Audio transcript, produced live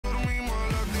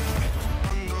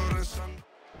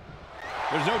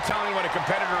There's no telling what a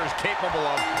competitor is capable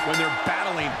of when they're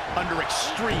battling under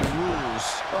extreme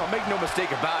rules. Oh, make no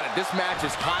mistake about it. This match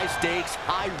is high stakes,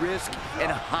 high risk, and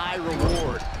high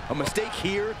reward. A mistake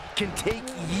here can take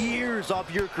years off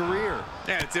your career.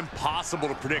 And it's impossible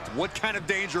to predict what kind of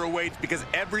danger awaits because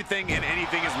everything and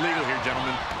anything is legal here,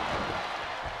 gentlemen.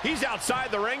 He's outside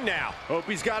the ring now. Hope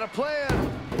he's got a plan.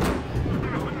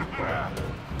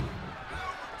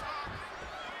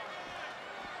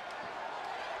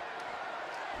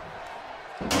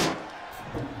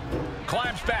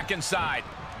 Climbs back inside.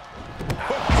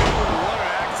 What an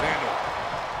axe handle.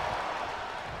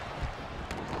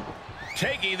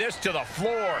 Taking this to the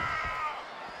floor.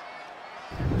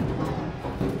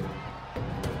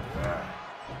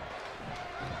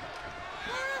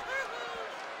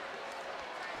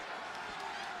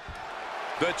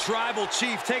 The tribal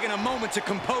chief taking a moment to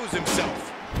compose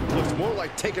himself. Looks more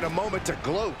like taking a moment to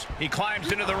gloat. He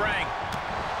climbs into the ring.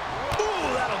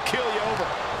 Ooh, that'll kill you over.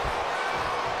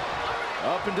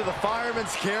 Up into the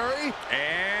fireman's carry.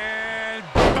 And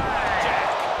bang!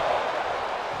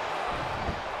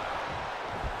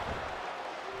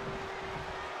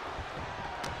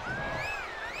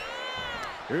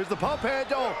 Here's the pump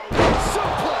handle.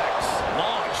 Suplex.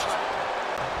 Launched.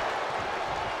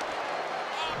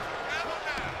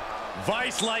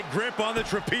 Vice-like grip on the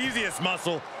trapezius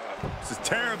muscle. This is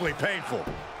terribly painful.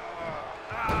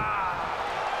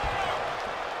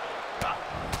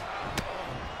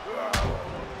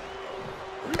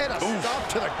 And a stop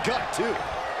to the gut, too.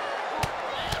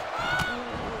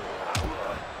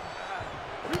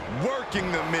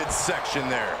 Working the midsection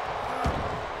there.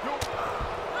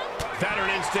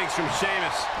 Veteran instincts from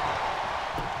Sheamus.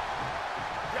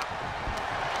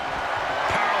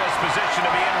 Powerless position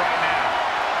to be in right now.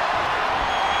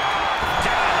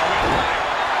 Down the windpipe.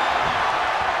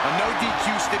 A no DQ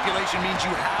stipulation means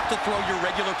you have to throw your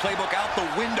regular playbook out the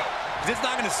window. Because it's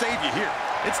not going to save you here.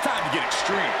 It's time to get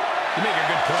extreme. You make a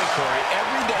good point, Corey.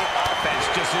 Everyday offense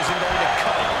just isn't going to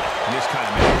cut it in this kind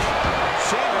of match.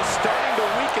 Sheamus starting to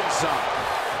weaken some.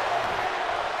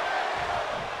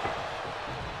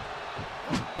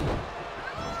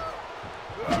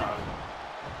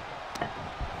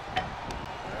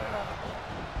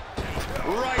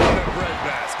 Right in the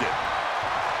breadbasket.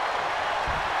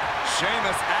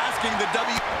 Sheamus asking the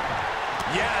W.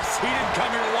 Yes, he didn't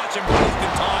come here to watch him waste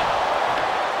in time.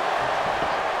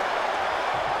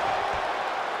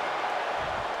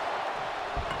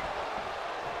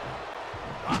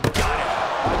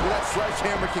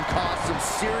 Sledgehammer can cause some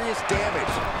serious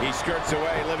damage. He skirts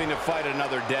away, living to fight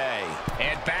another day.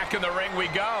 And back in the ring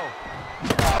we go. Oh,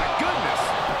 my goodness.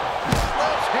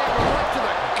 Sledgehammer right to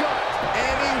the gut.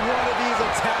 Any one of these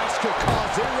attacks could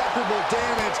cause irreparable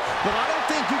damage, but I don't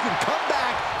think you can come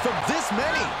back from this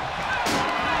many.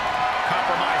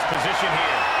 Compromised position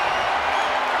here.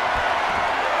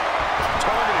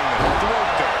 Targeting the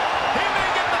throat there. He may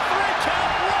get the 3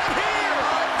 count right here.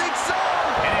 I think so.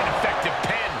 An ineffective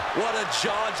pin. What a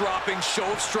jaw-dropping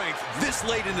show of strength this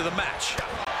late into the match.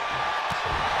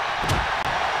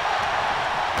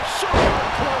 Short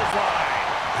clothesline.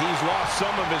 He's lost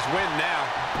some of his wind now.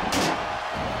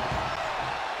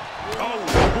 Oh,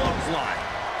 clothesline.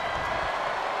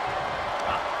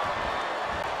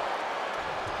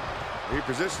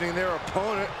 Repositioning their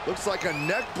opponent. Looks like a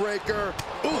neck breaker.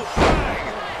 Ooh,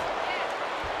 bang!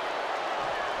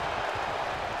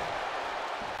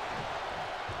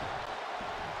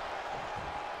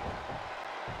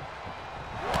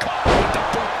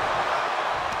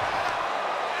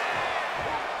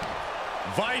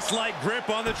 Vice-like grip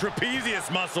on the trapezius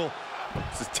muscle.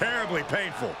 This is terribly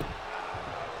painful.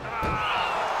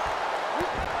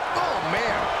 Oh,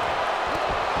 man.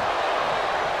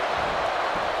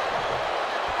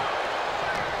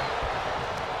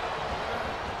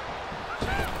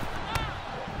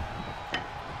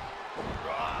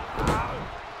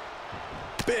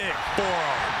 Big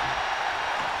forearm.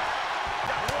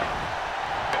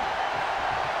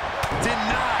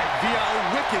 Denied via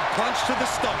a wicked punch to the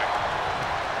stomach.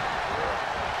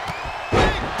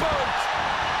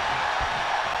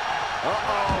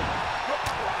 Uh-oh.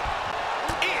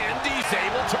 And he's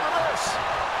able to reverse.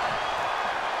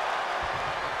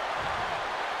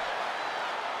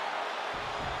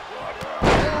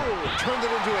 Oh, turned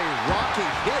it into a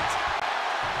rocking hit.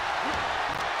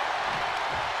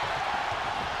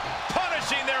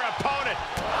 Punishing their opponent.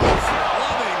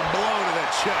 Loving blow to the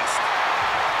chest.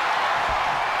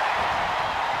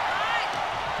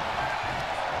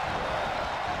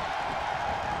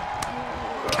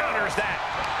 Counters that.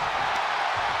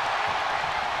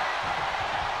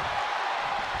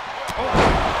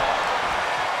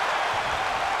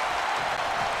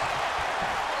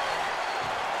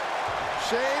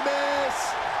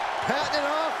 Sheamus, patent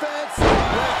offense.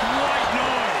 With white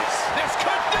noise. This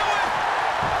could do it!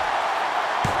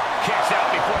 Kicks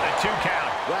out before the 2 count.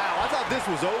 Wow, I thought this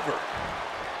was over.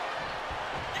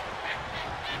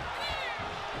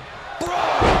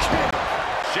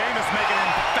 Sheamus making an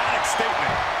emphatic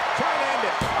statement. Try to end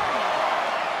it.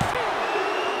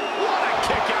 What a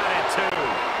kick out at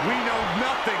 2. We know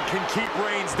nothing can keep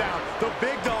Reigns down. The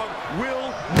big dog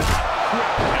will not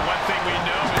quit. And one thing we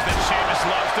know is that Sheamus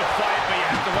loves to fight, but you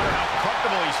have to wonder how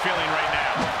comfortable he's feeling right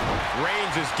now.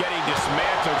 Reigns is getting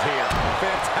dismantled here.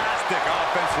 Fantastic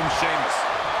offense from Sheamus.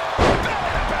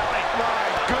 My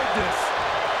goodness.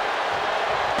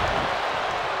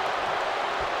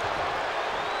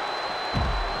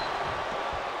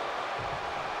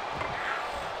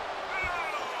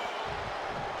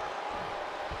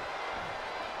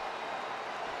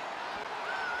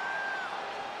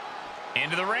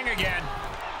 Into the ring again.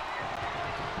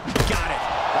 Got it.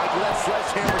 Like that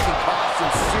sledgehammer can cause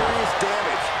some serious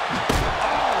damage.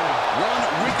 One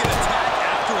wicked attack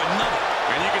after another.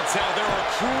 And you can tell there are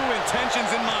cruel intentions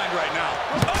in mind right now.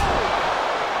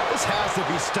 This has to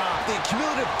be stopped. The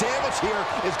cumulative damage here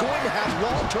is going to have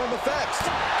long-term effects.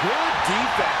 Good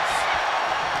defense.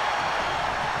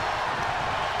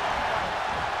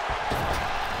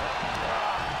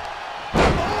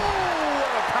 Oh,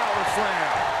 what a power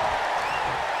slam.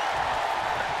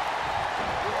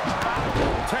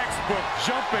 Textbook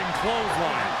jumping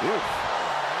clothesline. Oof.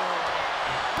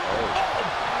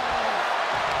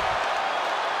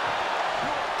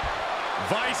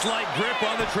 Vice-like grip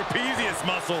on the trapezius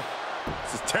muscle.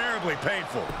 This is terribly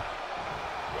painful.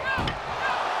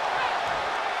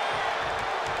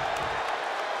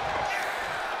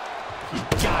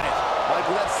 Got it.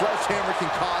 Michael, that sledgehammer can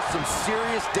cause some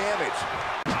serious damage.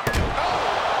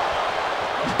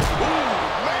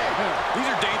 These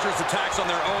are dangerous attacks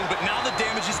on their own, but now the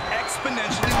damage is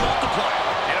exponentially multiplied.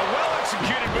 And a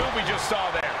well-executed move we just saw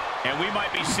there. And we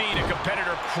might be seeing a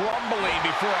competitor crumbling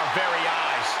before our very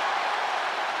eyes.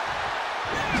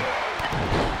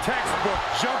 Textbook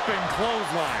jumping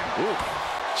clothesline. Oof.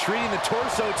 Treating the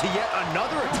torso to yet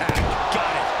another attack.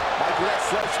 Got it. Michael, that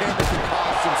sledgehammer can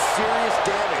cause some serious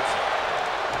damage.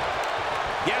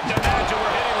 You have to imagine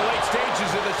we're hitting the late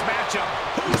stages of this matchup.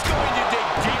 Who's going to dig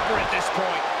deeper at this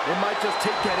point? It might just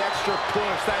take that extra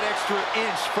push, that extra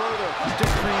inch further to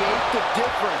create the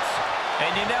difference. And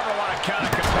you never want to count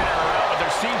a competitor out, but there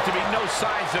seems to be no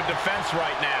signs of defense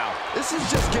right now. This is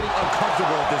just getting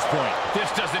uncomfortable at this point. This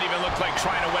doesn't even look like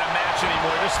trying to win a match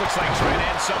anymore. This looks like trying to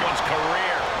end someone's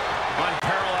career.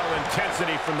 Unparalleled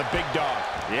intensity from the big dog.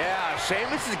 Yeah,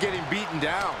 Sheamus is getting beaten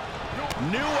down.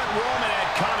 Knew what Roman had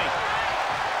coming.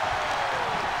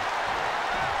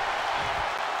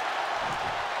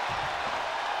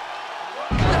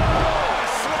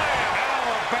 Slam,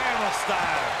 Alabama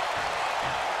style.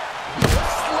 How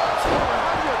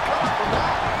do you recover from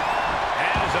that?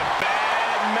 That is a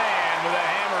bad man with a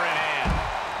hammer in hand.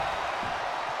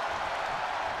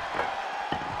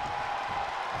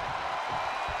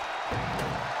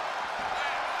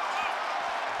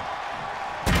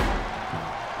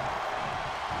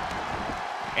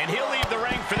 And he'll leave the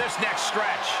ring for this next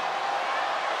stretch.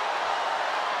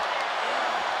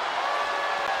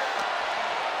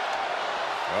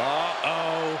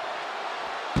 Uh-oh.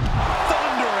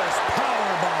 Thunderous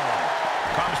powerbomb.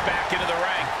 Comes back into the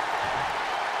ring.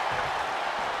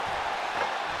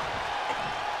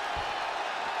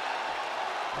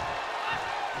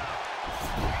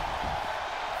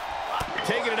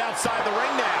 Taking it outside the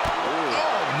ring now.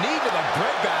 Oh, knee to the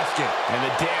breadbasket. And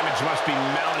the damage must be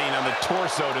mounting on the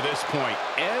torso to this point.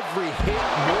 Every hit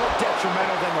more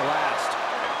detrimental than the last.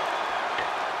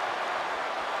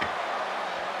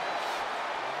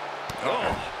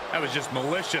 Oh, that was just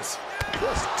malicious.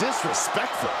 Just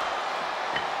disrespectful.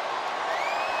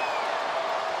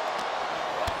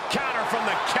 Counter from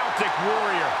the Celtic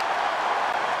Warrior.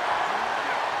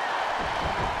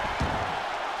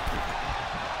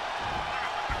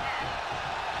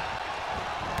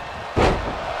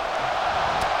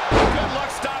 Good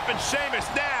luck stopping Sheamus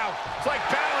now. It's like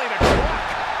battling a truck.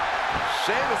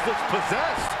 Sheamus looks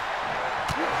possessed.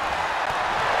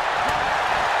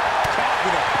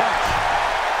 Confident punch.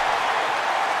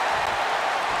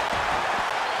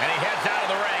 And he heads out of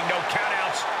the ring. No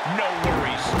countouts, no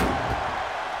worries.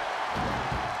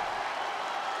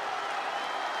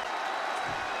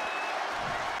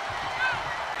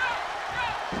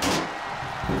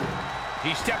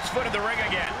 He steps foot in the ring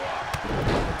again.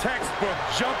 Textbook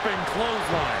jumping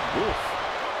clothesline. Oof.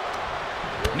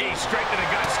 Knee straight to the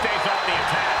gut, stays off the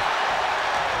attack.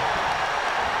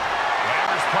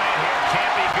 Whatever's playing here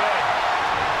can't be good.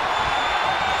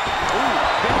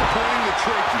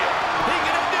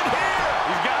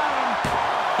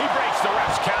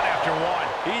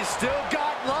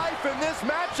 this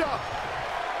matchup.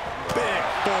 Big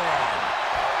forearm.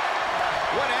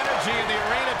 What energy in the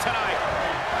arena tonight.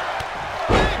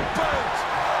 Big boot.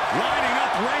 Lining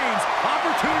up Reigns.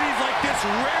 Opportunities like this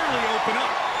rarely open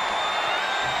up.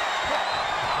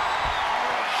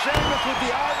 Sheamus with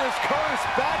the Irish curse.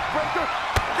 Backbreaker.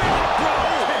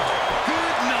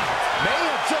 Good night. May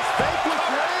have just faked with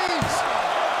Reigns.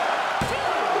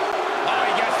 Oh,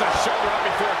 he gets the shoulder up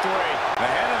before 3. The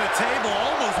head of the table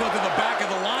almost went to the back of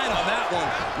the line on that one.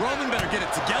 Roman better get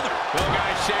it together. Well,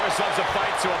 guys, Sheamus loves a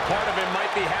fight, so a part of him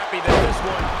might be happy that this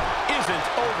one isn't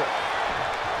over.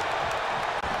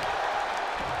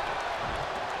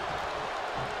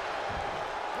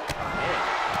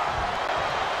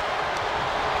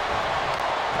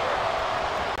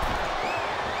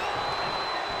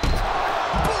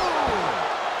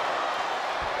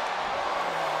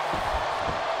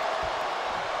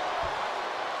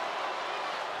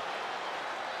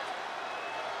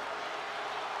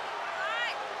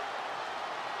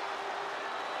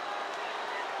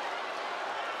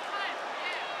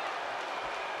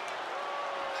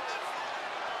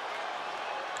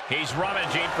 He's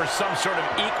rummaging for some sort of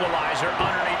equalizer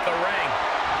underneath the ring.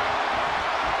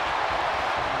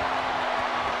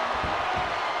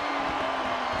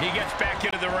 He gets back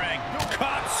into the ring.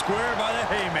 Caught square by the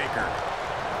haymaker.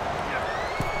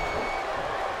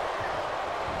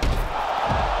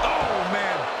 Oh,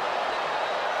 man.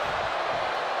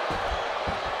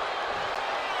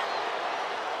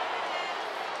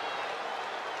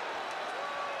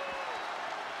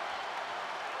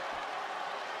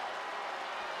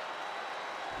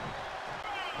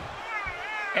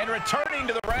 And returning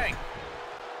to the ring.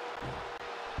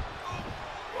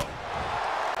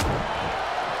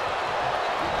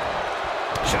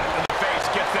 Shot to the face,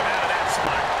 gets him out of that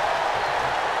spot.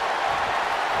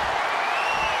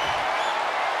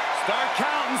 Start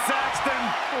counting, Saxton.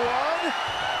 1,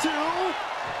 2,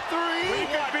 3. We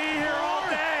could be here all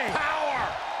day.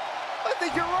 Power! I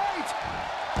think you're right.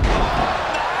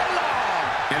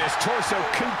 And his torso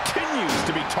continues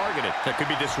to be targeted. That could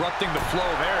be disrupting the flow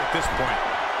of air at this point.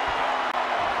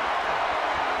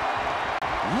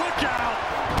 Look out!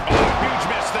 Oh, huge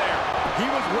miss there. He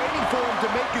was waiting for him to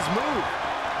make his move.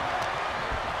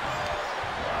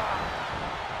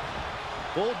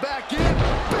 Pulled back in.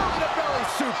 Belly-to-belly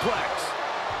suplex.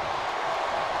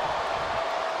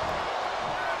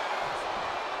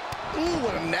 Ooh,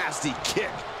 what a nasty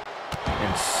kick.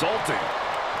 Insulting.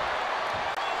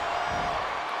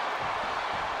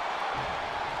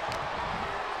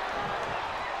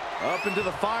 Up into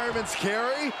the fireman's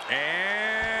carry.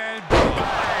 And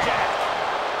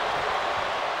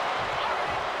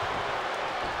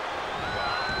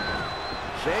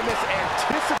Sheamus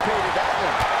anticipated that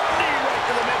one. Knee right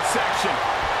to the midsection.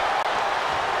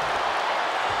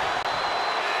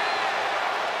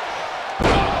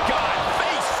 Oh, God,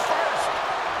 face first.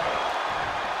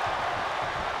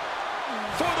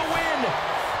 For the win.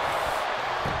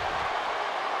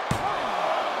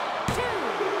 1, 2,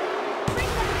 3.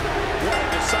 What a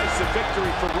decisive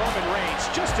victory for Roman Reigns.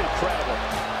 Just incredible.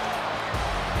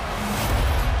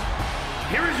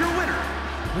 here is your winner,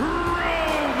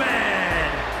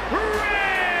 Roman Reigns!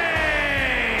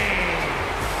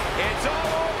 It's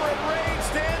all over and Reigns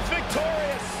stands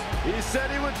victorious. He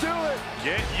said he would do it.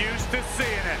 Get used to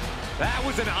seeing it. That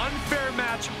was an unfair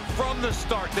match from the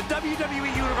start. The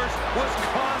WWE Universe was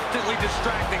constantly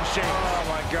distracting Sheamus. Oh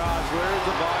my gosh, where's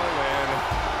the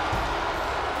violin?